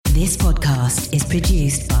This podcast is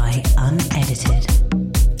produced by Unedited.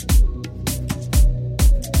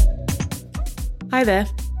 Hi there.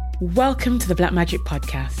 Welcome to the Black Magic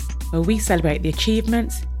Podcast, where we celebrate the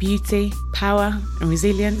achievements, beauty, power and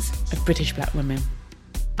resilience of British Black women.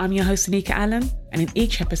 I'm your host, Anika Allen, and in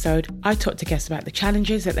each episode, I talk to guests about the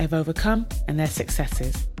challenges that they've overcome and their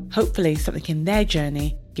successes. Hopefully, something in their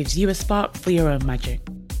journey gives you a spark for your own magic.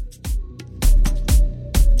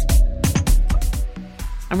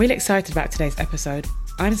 I'm really excited about today's episode.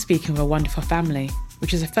 I'm speaking with a wonderful family,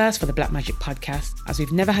 which is a first for the Black Magic Podcast, as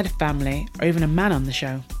we've never had a family or even a man on the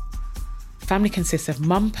show. The family consists of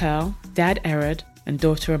Mum Pearl, Dad Errod, and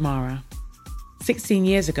daughter Amara. 16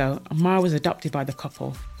 years ago, Amara was adopted by the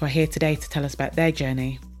couple, who are here today to tell us about their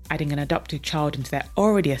journey, adding an adopted child into their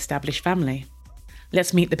already established family.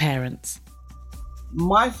 Let's meet the parents.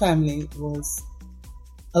 My family was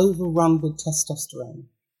overrun with testosterone.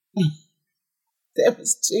 There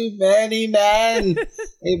was too many men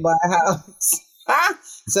in my house.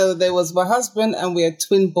 So there was my husband and we had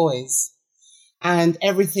twin boys. And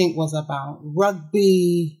everything was about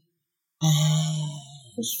rugby,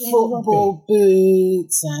 football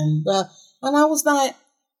boots. And I was like,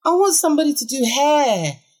 I want somebody to do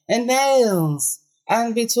hair and nails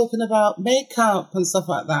and be talking about makeup and stuff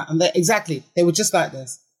like that. And they were just like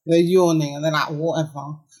this. They're yawning and they're like,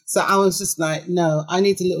 whatever. So I was just like, no, I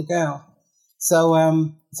need a little girl. So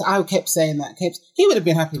I kept saying that. He would have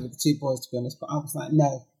been happy with the two boys, to be honest, but I was like,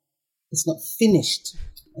 no, it's not finished.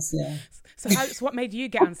 So what made you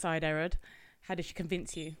get on side, Errod? How did she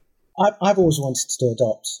convince you? I've always wanted to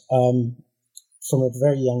adopt. From a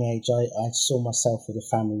very young age, I saw myself with a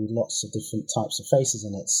family with lots of different types of faces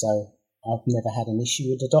in it, so I've never had an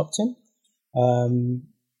issue with adopting.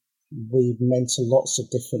 We mentor lots of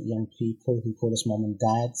different young people who call us mum and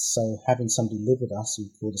dad. So having somebody live with us who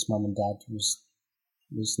called us mum and dad was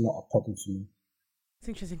not a problem for me. It's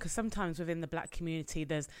interesting because sometimes within the Black community,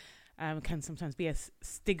 there's can sometimes be a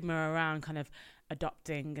stigma around kind of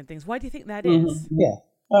adopting and things. Why do you think that is? Yeah,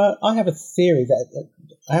 I have a theory that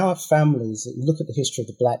our families, look at the history of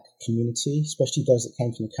the Black community, especially those that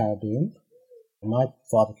came from the Caribbean. My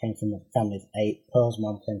father came from a family of 8. Pearl's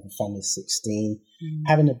mum came from a family of 16.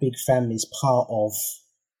 Having a big family is part of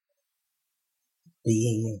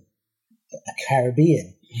being a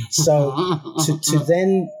Caribbean. So to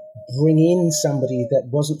then bring in somebody that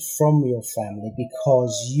wasn't from your family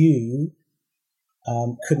because you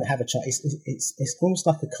couldn't have a child, it's almost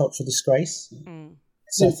like a cultural disgrace.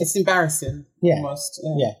 So it's embarrassing. Yeah. Almost.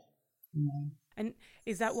 Yeah. And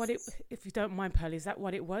is that what it, if you don't mind, Pearl, is that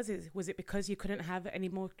what it was? Was it because you couldn't have any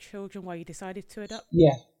more children while you decided to adopt?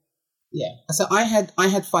 Yeah. So I had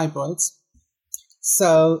fibroids.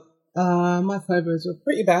 So my fibroids were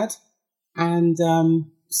pretty bad. And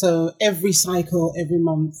so every cycle, every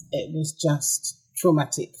month, it was just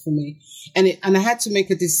traumatic for me. And I had to make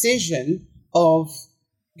a decision of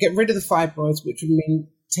get rid of the fibroids, which would mean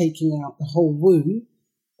taking out the whole womb,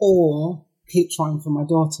 or keep trying for my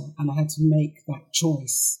daughter, and I had to make that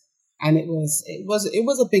choice, and it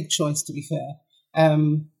was a big choice, to be fair.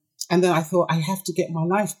 And then I thought I have to get my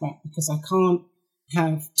life back because I can't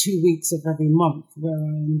have 2 weeks of every month where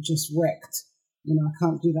I'm just wrecked. I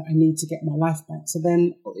can't do that. I need to get my life back. So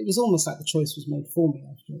then it was almost like the choice was made for me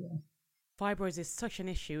after a while. Fibroids is such an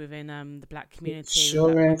issue within the Black community, sure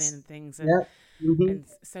with Black is. women and things. And, Yep. Mm-hmm. And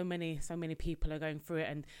so many people are going through it,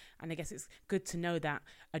 and I guess it's good to know that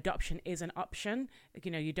adoption is an option.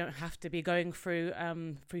 You don't have to be going through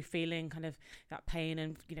feeling kind of that pain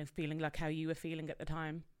and feeling like how you were feeling at the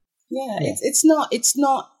time. Yeah. It's not.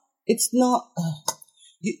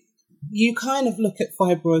 You kind of look at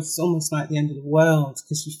fibroids almost like the end of the world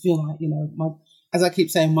because you feel like as I keep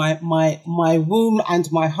saying, my womb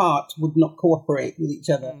and my heart would not cooperate with each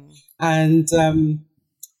other, and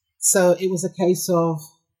so it was a case of,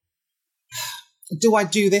 do I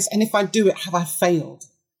do this? And if I do it, have I failed?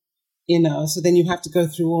 So then you have to go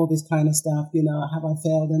through all this kind of stuff, have I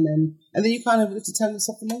failed? And then you kind of have to tell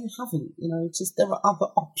yourself, no, you haven't, it's just, there are other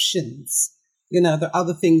options, there are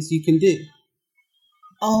other things you can do.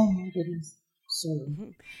 Oh my goodness. Sorry.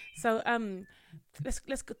 Mm-hmm. So,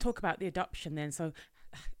 let's talk about the adoption then. So,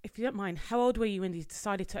 if you don't mind, how old were you when you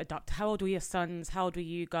decided to adopt? How old were your sons? How old were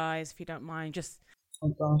you guys? If you don't mind, just. Oh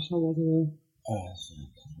gosh, how old were we? I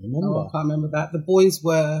can't remember. I can't remember that. The boys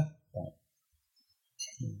were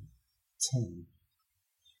 10.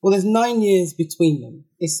 Well, there's 9 years between them.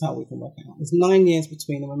 This is how we can work it out. There's 9 years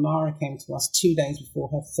between them, and Mara came to us 2 days before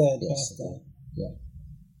her third birthday. Yeah.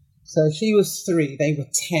 So she was 3. They were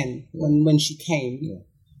 10 when she came.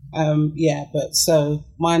 Yeah. But so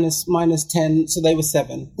minus 10, so they were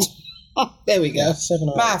 7. There we go. 7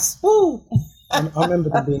 or 8. Maths. Woo! I remember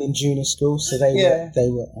them being in junior school, so they Yeah.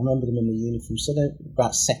 were. I remember them in the uniform, so they're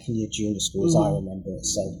about second year junior school, as I remember it.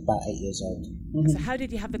 So about 8 years old. So how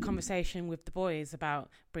did you have the conversation with the boys about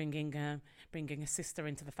bringing a sister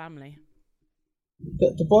into the family?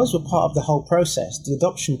 The boys were part of the whole process. The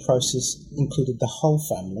adoption process included the whole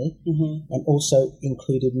family, and also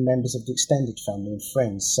included members of the extended family and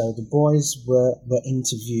friends. So the boys were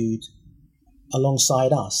interviewed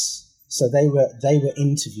alongside us. So they were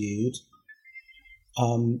interviewed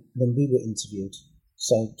when we were interviewed.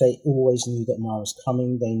 So they always knew that Mara was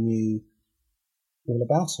coming. They knew all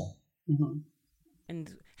about her.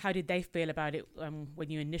 And how did they feel about it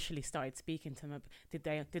when you initially started speaking to them?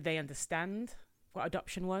 Did they understand what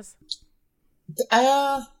adoption was?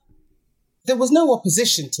 There was no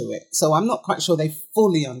opposition to it, so I'm not quite sure they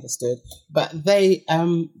fully understood. But they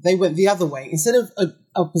went the other way. Instead of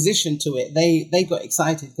opposition to it, they got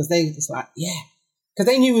excited because they were just like, yeah, because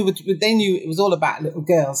they knew it was all about little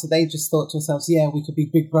girls, so they just thought to themselves, yeah, we could be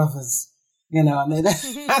big brothers, you know. And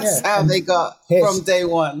that's how they got from day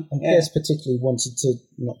one. And Piers particularly wanted to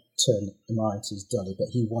not turn Amara into his dolly, but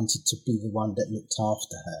he wanted to be the one that looked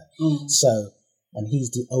after her. So. And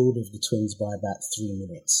he's the older of the twins by about 3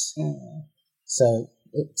 minutes. So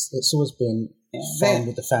it's always been fun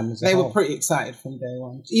with the families. They were pretty excited from day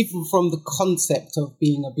one. Even from the concept of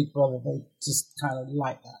being a big brother, they just kind of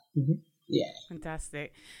like that. Yeah.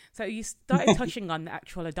 Fantastic. So you started touching on the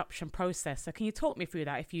actual adoption process. So can you talk me through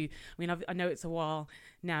that? I know it's a while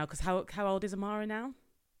now, because how old is Amara now?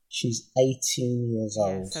 She's 18 years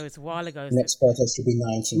old. Yeah, so it's a while ago. Next birthday she'll be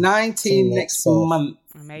 19. 19 next month.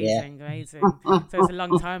 Amazing. So it's a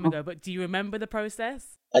long time ago. But do you remember the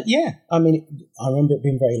process? Yeah. I mean, I remember it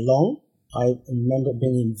being very long. I remember it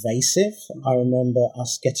being invasive. I remember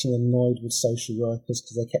us getting annoyed with social workers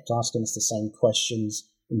because they kept asking us the same questions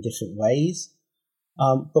in different ways.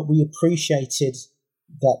 But we appreciated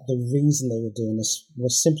that the reason they were doing this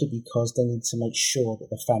was simply because they needed to make sure that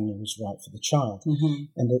the family was right for the child.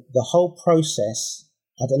 And the whole process,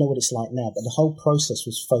 I don't know what it's like now, but the whole process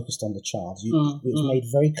was focused on the child. It was made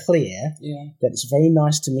very clear that it's very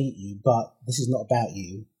nice to meet you, but this is not about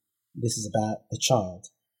you. This is about the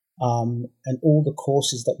child. And all the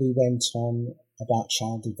courses that we went on about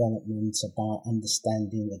child development, about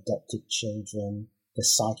understanding adopted children, the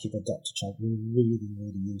psyche of adopted child were really,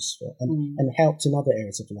 really useful and helped in other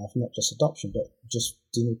areas of life, not just adoption, but just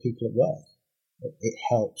dealing with people at work. It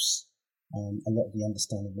helps a lot of the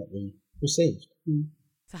understanding that we received.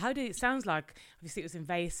 So how did it sounds like, obviously it was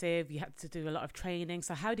invasive, you had to do a lot of training.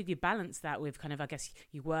 So how did you balance that with kind of, I guess,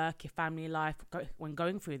 your work, your family life when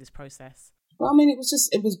going through this process? Well, I mean, it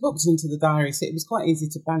was booked into the diary, so it was quite easy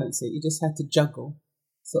to balance it. You just had to juggle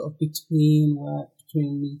sort of between work,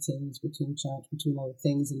 between meetings, between church, between other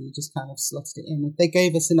things, and you just kind of slotted it in. If they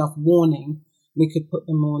gave us enough warning, we could put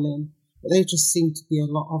them all in. But there just seemed to be a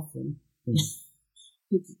lot of them,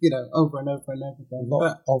 over and over and over again. A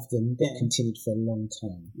lot of them continued for a long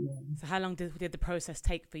time. So how long did the process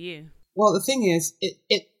take for you? Well, the thing is,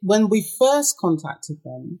 it when we first contacted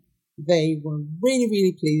them, they were really,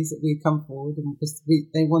 really pleased that we had come forward, and because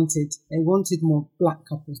they wanted more black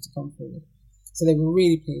couples to come forward. So they were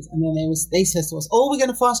really pleased. And then they said to us, we're going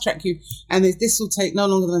to fast track you. And this will take no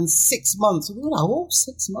longer than 6 months. We were like,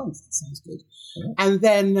 6 months? That sounds good. Yeah. And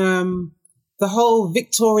then the whole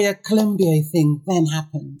Victoria Colombier thing then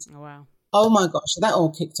happened. Oh, wow. Oh, my gosh. So that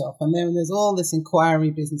all kicked off. And then there's all this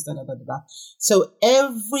inquiry business, So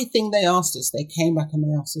everything they asked us, they came back and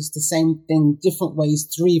they asked us the same thing, different ways,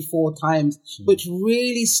 3-4 times, which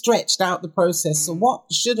really stretched out the process. So what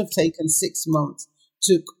should have taken 6 months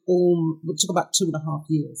took about 2.5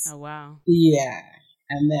 years. Oh wow! Yeah,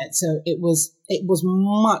 and so it was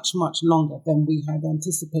much longer than we had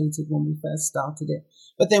anticipated when we first started it.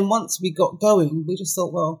 But then once we got going, we just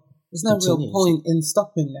thought, well, there's no real point in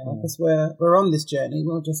stopping now because we're on this journey.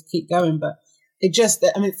 We'll just keep going. But it just,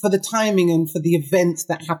 for the timing and for the event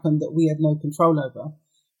that happened that we had no control over,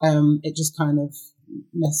 it just kind of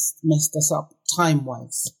messed us up time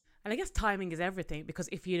wise. And I guess timing is everything, because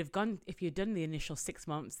if you'd done the initial 6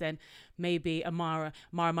 months, then maybe Amara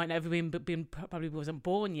might not have been probably wasn't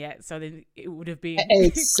born yet. So then it would have been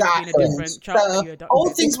exactly a different child. So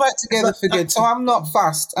all things work together for good. So I'm not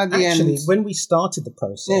fussed at the end. Actually, when we started the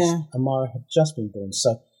process, Amara had just been born.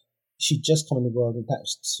 So she'd just come in the world, and that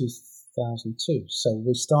was 2002. So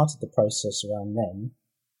we started the process around then,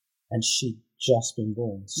 and she'd just been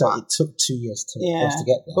born. So it took 2 years for us to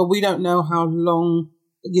get there. But we don't know how long,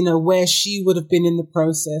 where she would have been in the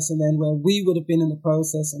process and then where we would have been in the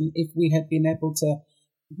process, and if we had been able to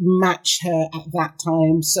match her at that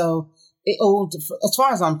time. So it all, as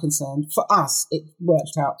far as I'm concerned, for us, it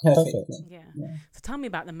worked out perfectly. Yeah. So tell me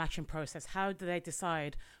about the matching process. How do they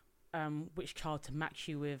decide which child to match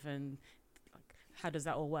you with, and how does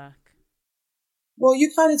that all work? Well,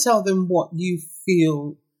 you kind of tell them what you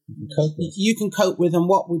feel you can cope with and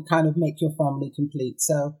what would kind of make your family complete.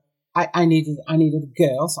 So I needed a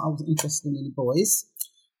girl, so I wasn't interested in any boys.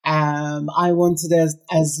 I wanted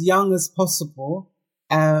as young as possible.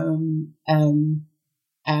 And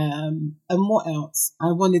what else?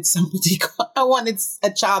 I wanted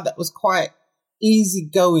a child that was quite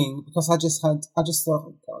easygoing, because I just thought,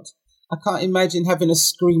 oh God, I can't imagine having a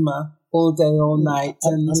screamer all day, all night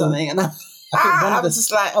and something. And I was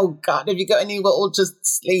just like, oh God, have you got any? We'll all just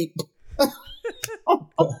sleep.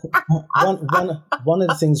 One of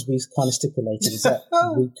the things we kind of stipulated is that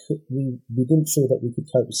we didn't feel that we could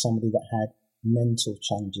cope with somebody that had mental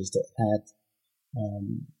challenges, that had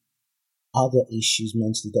other issues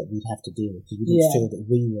mentally that we'd have to deal with, because we didn't feel that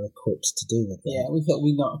we were equipped to deal with them. Yeah, we thought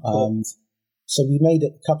we were not equipped. So we made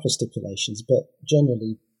a couple of stipulations, but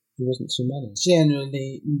generally there wasn't too many.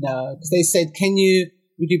 Generally, no, because they said,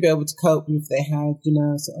 would you be able to cope if they had,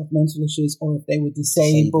 sort of mental issues, or if they were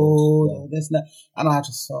disabled, or this and that? And I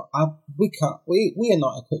just thought, we can't, we are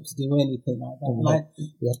not equipped to do anything like that.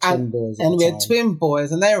 We had twin boys. And we had twin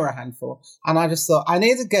boys, and they were a handful. And I just thought, I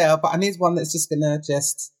need a girl, but I need one that's just going to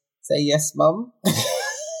just say, yes, mum.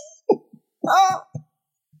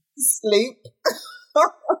 Sleep.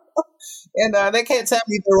 They can't tell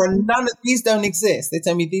me there are none of these don't exist. They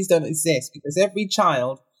tell me these don't exist, because every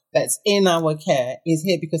child that's in our care is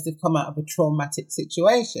here because they've come out of a traumatic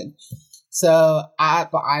situation. So I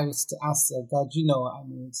said, God, you know what I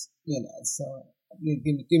need, so give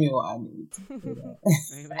me what I need.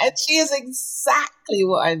 And she is exactly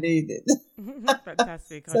what I needed.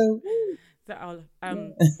 Fantastic. So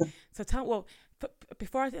tell,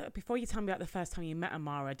 before you tell me about the first time you met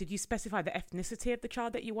Amara, did you specify the ethnicity of the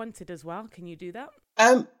child that you wanted as well? Can you do that?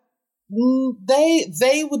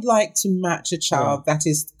 They would like to match a child that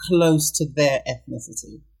is close to their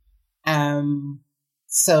ethnicity.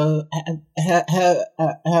 So her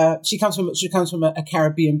she comes from a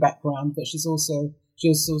Caribbean background, but she's also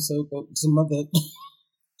got some other.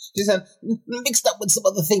 She's mixed up with some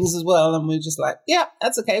other things as well, and we're just like, yeah,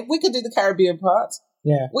 that's okay. We could do the Caribbean part.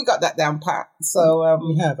 Yeah, we got that down pat. So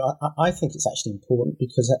we have. I think it's actually important,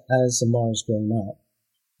 because as Amara's grown up,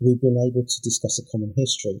 we've been able to discuss a common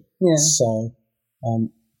history. Yeah. So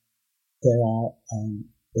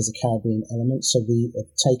there's a Caribbean element. So we have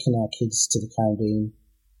taken our kids to the Caribbean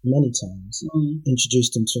many times,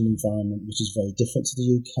 introduced them to an environment which is very different to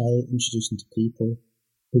the UK, introduced them to people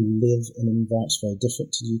who live in environments very different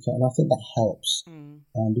to the UK. And I think that helps,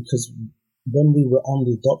 because when we were on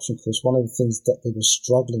the adoption course, one of the things that they were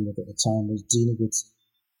struggling with at the time was dealing with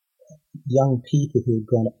young people who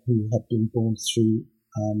had been born through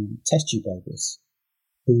test tube babies,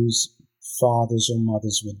 whose fathers or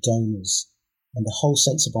mothers were donors, and the whole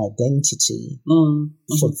sense of identity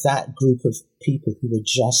for that group of people who were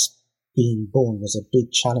just being born was a big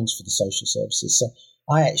challenge for the social services. So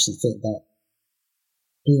I actually think that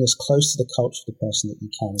being as close to the culture of the person that you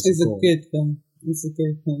can is a good thing. It's a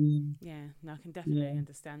good thing. Yeah, no, I can definitely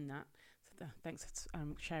understand that. So thanks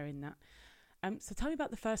for sharing that. So tell me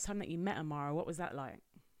about the first time that you met Amara. What was that like?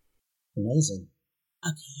 Amazing.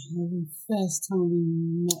 Okay, first time we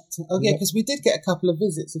met her. Oh yeah, because we did get a couple of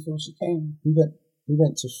visits before she came. We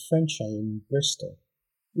went to Frenchay in Bristol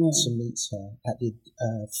to meet her at the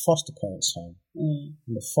foster parents' home. And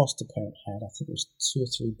the foster parent had, I think it was 2 or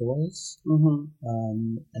 3 boys,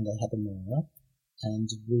 and they had Amara, and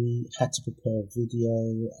we had to prepare a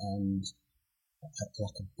video and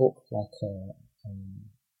like a book, like a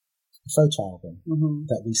photo album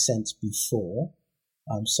that we sent before.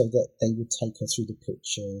 So that they would take her through the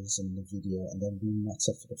pictures and the video, and then we met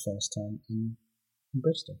her for the first time in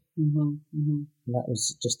Bristol. And that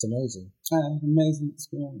was just amazing. Amazing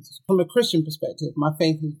experience. From a Christian perspective, my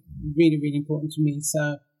faith is really, really important to me.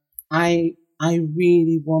 So I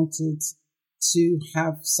really wanted to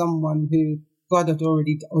have someone who God had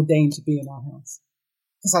already ordained to be in our house.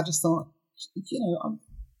 Because I just thought,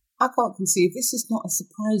 I can't conceive. This is not a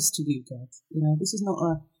surprise to you, God. This is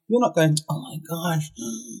not you're not going, oh my gosh,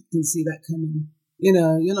 didn't see that coming.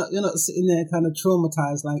 You're not sitting there kind of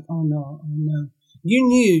traumatized, like, oh no. You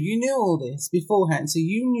knew all this beforehand. So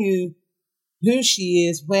you knew who she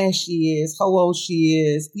is, where she is, how old she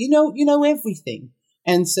is. You know everything.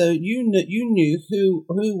 And so you knew who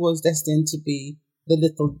was destined to be the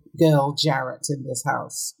little girl Jarrett in this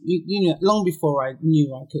house. You knew long before I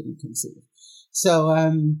knew I couldn't conceive. So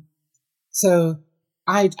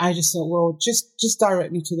I just thought, well, just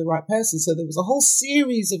direct me to the right person. So there was a whole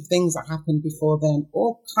series of things that happened before then,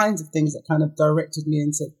 all kinds of things that kind of directed me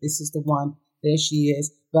and said, this is the one, there she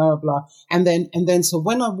is, blah, blah, blah. And then, so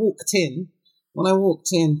when I walked in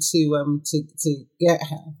to get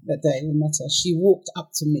her that day and met her, she walked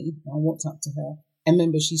up to me. I walked up to her. And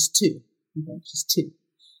remember, she's 2. Okay, she's 2.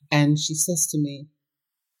 And she says to me,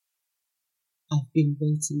 I've been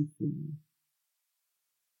waiting for you.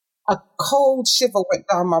 A cold shiver went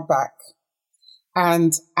down my back.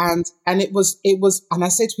 And it was, and I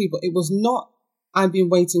say to people, it was not, I've been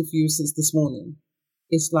waiting for you since this morning.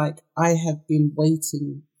 It's like, I have been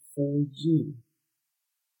waiting for you.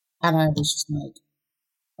 And I was just like,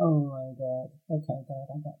 oh my God, okay, God,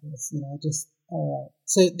 I got this, just, all right.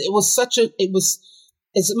 So it was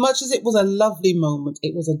as much as it was a lovely moment,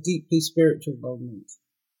 it was a deeply spiritual moment.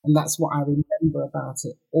 And that's what I remember about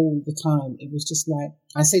it all the time. It was just like,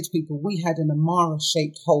 I say to people, we had an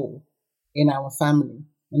Amara-shaped hole in our family.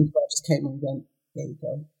 And God just came and went, there you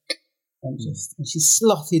go. And she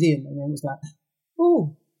slotted in, and it was like,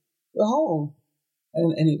 oh, the hole.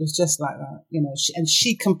 And it was just like that,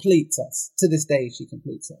 she completes us. To this day, she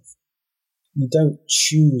completes us. You don't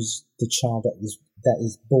choose the child that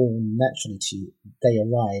is born naturally to you. They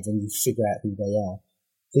arrive and you figure out who they are.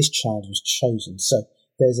 This child was chosen. So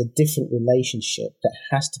there's a different relationship that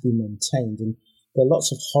has to be maintained. And there are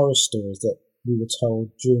lots of horror stories that we were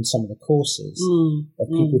told during some of the courses of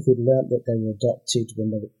people who learnt that they were adopted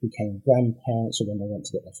when they became grandparents or when they went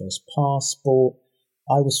to get their first passport.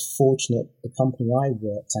 I was fortunate, the company I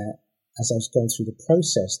worked at, as I was going through the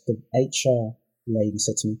process, the HR lady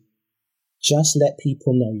said to me, just let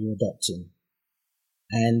people know you're adopting.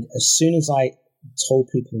 And as soon as I told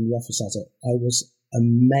people in the office, I was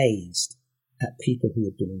amazed at people who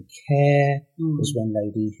had been in care. There's one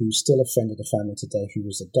lady who's still a friend of the family today who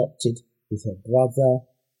was adopted with her brother.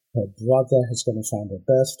 Her brother has gone and found her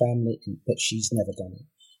birth family, but she's never done it.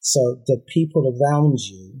 So the people around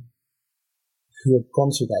you who have gone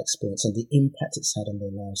through that experience and the impact it's had on their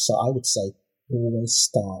lives. So I would say always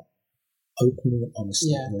start openly and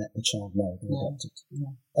honestly and let the child know they're adopted.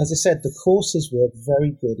 Yeah. As I said, the courses were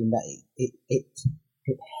very good in that it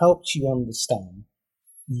helped you understand,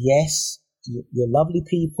 yes, you're lovely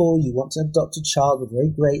people, you want to adopt a child, we're very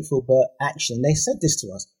grateful, but actually, and they said this to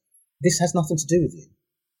us, this has nothing to do with you,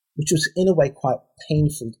 which was in a way quite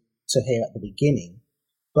painful to hear at the beginning.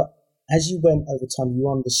 But as you went over time, you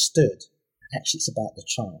understood actually it's about the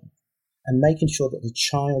child and making sure that the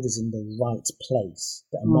child is in the right place,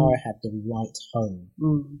 that Amara had the right home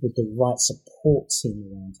with the right support team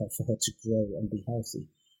around her for her to grow and be healthy.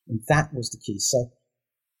 And that was the key. So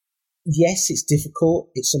yes, it's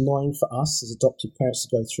difficult. It's annoying for us as adopted parents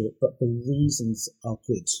to go through it, but the reasons are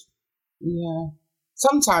good. Yeah.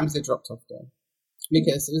 Sometimes they dropped off though,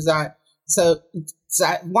 because it was like, so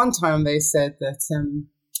at one time they said that,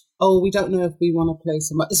 we don't know if we want to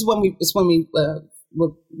place Amara. It's when we were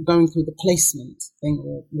going through the placement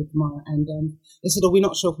thing with Amara, and they said, we're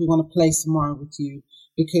not sure if we want to place Amara with you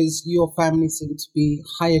because your family seemed to be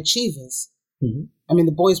high achievers. Mm-hmm. I mean,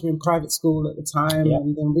 the boys were in private school at the time,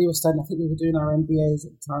 and then we were studying. I think we were doing our MBAs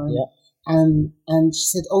at the time, and she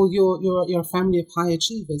said, you're a family of high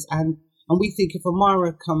achievers, and we think if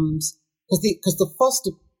Amara comes, because the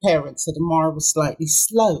foster parents said Amara was slightly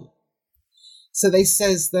slow. So they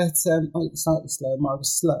says that, slightly slow, Amara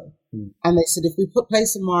was slow. And they said, if we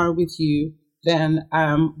place Amara with you, then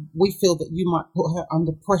we feel that you might put her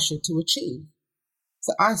under pressure to achieve.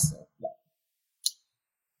 So I said,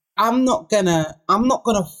 I'm not gonna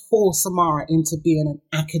force Amara into being an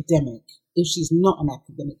academic if she's not an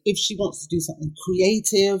academic. If she wants to do something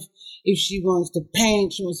creative, if she wants to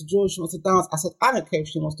paint, she wants to draw, she wants to dance. I said, I don't care if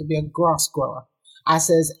she wants to be a grass grower. I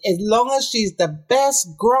says, as long as she's the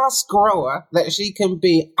best grass grower that she can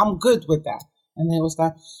be, I'm good with that. And they was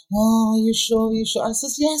like, oh, are you sure? Are you sure? I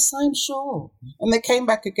says, yes, I'm sure. And they came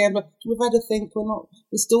back again, but we've had to think,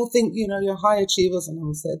 we still think, you're high achievers. And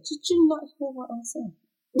I said, did you not hear what I said?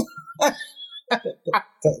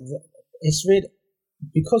 It's really,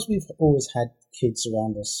 because we've always had kids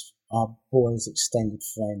around us, our boys, extended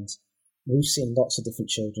friends, we've seen lots of different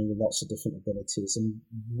children with lots of different abilities, and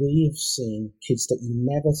we've seen kids that you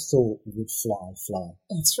never thought would fly.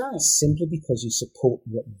 That's right. Simply because you support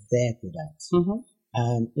what they're good at. Mm-hmm.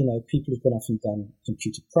 And, people have gone off and done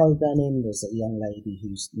computer programming. There's a young lady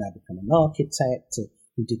who's now become an architect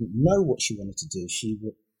who didn't know what she wanted to do.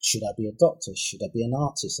 Should I be a doctor? Should I be an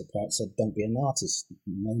artist? Her parents said, don't be an artist.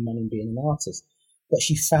 No money in being an artist. But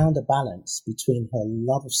she found a balance between her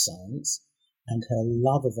love of science and her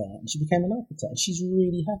love of art, and she became an architect, and she's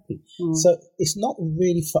really happy. So it's not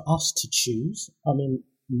really for us to choose. I mean,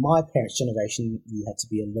 my parents' generation, you had to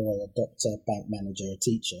be a lawyer, a doctor, a bank manager, a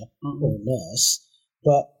teacher, or a nurse.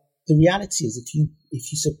 But the reality is, if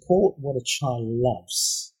you support what a child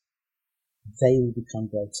loves, they will become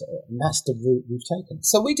great at it. And that's the route we've taken.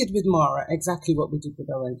 So we did with Mara exactly what we did with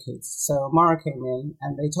our own kids. So Mara came in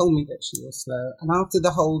and they told me that she was slow. And after the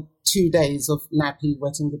whole 2 days of nappy,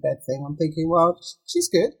 wetting the bed thing, I'm thinking, well, she's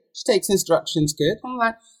good. She takes instructions good. I'm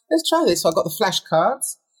like, let's try this. So I got the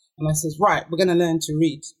flashcards and I says, right, we're going to learn to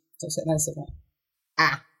read. So I said,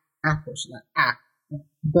 apple. She's like,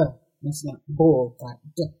 b. It's like, ball. Like,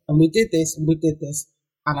 d. And we did this and we did this.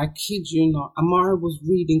 And I kid you not, Amara was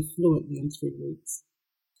reading fluently in 3 weeks.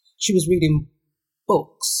 She was reading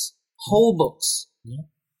books, whole books,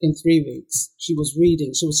 in 3 weeks. She was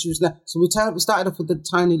reading. So we started off with the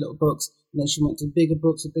tiny little books, and then she went to bigger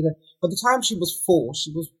books, bigger. By the time she was 4,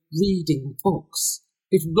 she was reading books.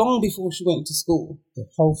 Long before she went to school. The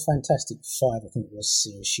whole Fantastic Five, I think it was,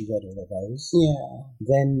 series, she read all of those. Yeah.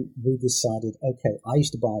 Then we decided, okay, I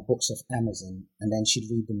used to buy books off Amazon, and then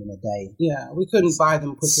she'd read them in a day. Yeah, we couldn't buy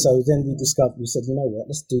them quickly. So then we said, you know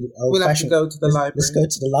what, let's do the old-fashioned. We'll have to go to the library. Let's go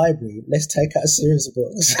to the library. Let's take out a series of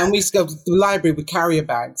books. And we used to go to the library with carrier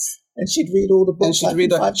bags. And she'd read all the books.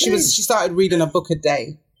 And she started reading a book a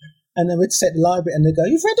day. And then we'd set the library and they'd go,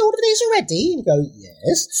 you've read all of these already? And you go,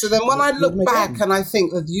 yes. So then when I look back and I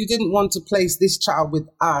think that you didn't want to place this child with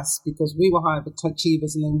us because we were high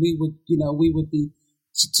achievers and then we would be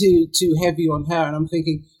too heavy on her. And I'm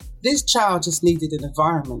thinking, this child just needed an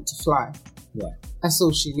environment to fly. Yeah. That's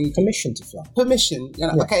all she needed. Permission to fly. Permission. You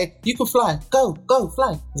know, yeah. Okay, you can fly. Go,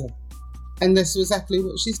 fly. Yeah. And that's exactly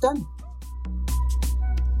what she's done.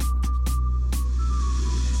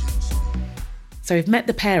 So we've met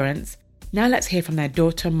the parents. Now let's hear from their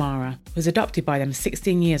daughter Mara, who was adopted by them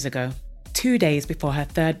 16 years ago, 2 days before her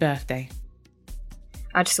 3rd birthday.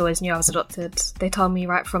 I just always knew I was adopted. They told me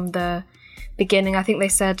right from the beginning. I think they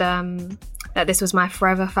said that this was my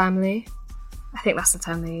forever family. I think that's the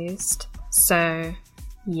term they used. So,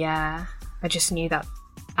 yeah, I just knew that.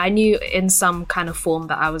 I knew in some kind of form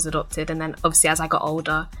that I was adopted. And then obviously as I got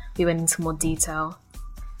older, we went into more detail.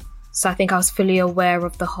 So I think I was fully aware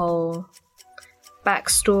of the whole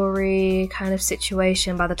backstory kind of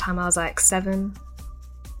situation by the time I was like 7.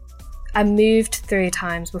 I moved 3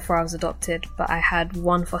 times before I was adopted, but I had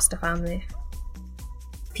 1 foster family.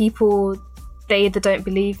 People, they either don't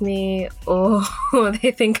believe me or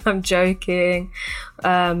they think I'm joking.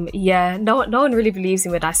 No one really believes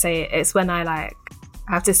me when I say it. It's when I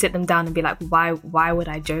have to sit them down and be like, why would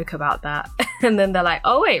I joke about that? And then they're like,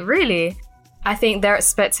 oh wait, really? I think they're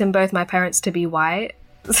expecting both my parents to be white.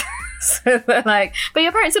 So they're like, but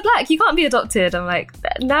your parents are black, you can't be adopted. I'm like,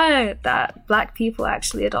 no, that black people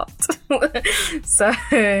actually adopt. So,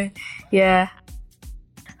 yeah.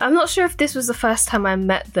 I'm not sure if this was the first time I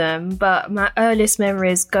met them, but my earliest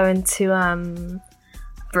memory is going to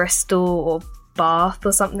Bristol or Bath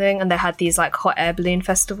or something, and they had these like hot air balloon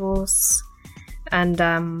festivals. And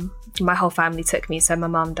my whole family took me, so my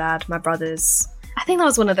mum, dad, my brothers. I think that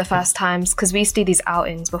was one of the first times, because we used to do these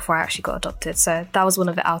outings before I actually got adopted. So that was one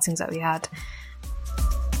of the outings that we had.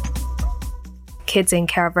 Kids in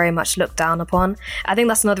care are very much looked down upon. I think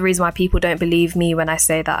that's another reason why people don't believe me when I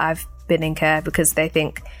say that I've been in care, because they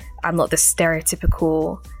think I'm not the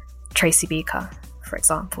stereotypical Tracy Beaker, for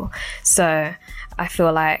example. So I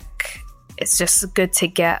feel like it's just good to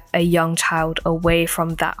get a young child away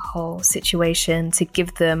from that whole situation, to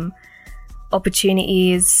give them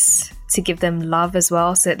opportunities, to give them love as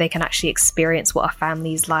well, so that they can actually experience what a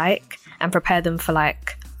family's like and prepare them for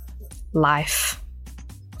like life,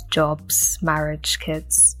 jobs, marriage,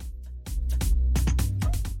 kids.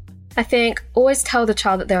 I think always tell the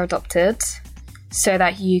child that they're adopted so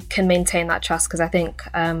that you can maintain that trust, because I think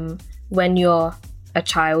when you're a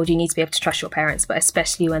child, you need to be able to trust your parents, but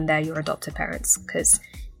especially when they're your adopted parents, because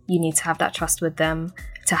you need to have that trust with them,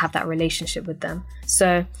 to have that relationship with them.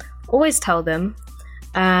 So always tell them,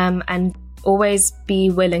 and always be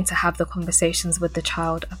willing to have the conversations with the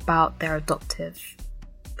child about their adoptive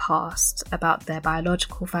past, about their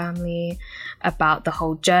biological family, about the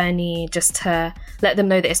whole journey, just to let them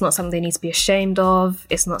know that it's not something they need to be ashamed of,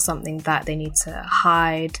 it's not something that they need to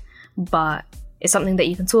hide, but it's something that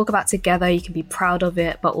you can talk about together, you can be proud of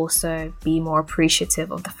it, but also be more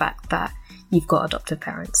appreciative of the fact that you've got adoptive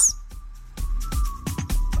parents.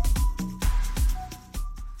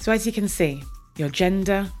 So as you can see, your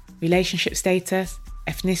gender, relationship status,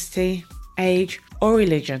 ethnicity, age, or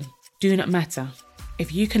religion do not matter.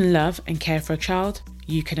 If you can love and care for a child,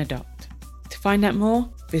 you can adopt. To find out more,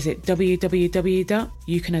 visit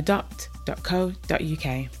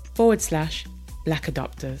www.youcanadopt.co.uk/Black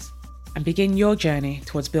Adopters and begin your journey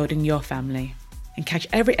towards building your family. And catch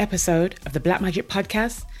every episode of the Black Magic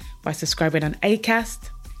Podcast by subscribing on Acast,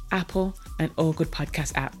 Apple, and all good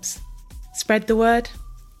podcast apps. Spread the word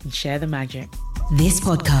and share the magic. This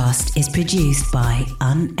podcast is produced by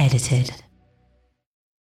Unedited.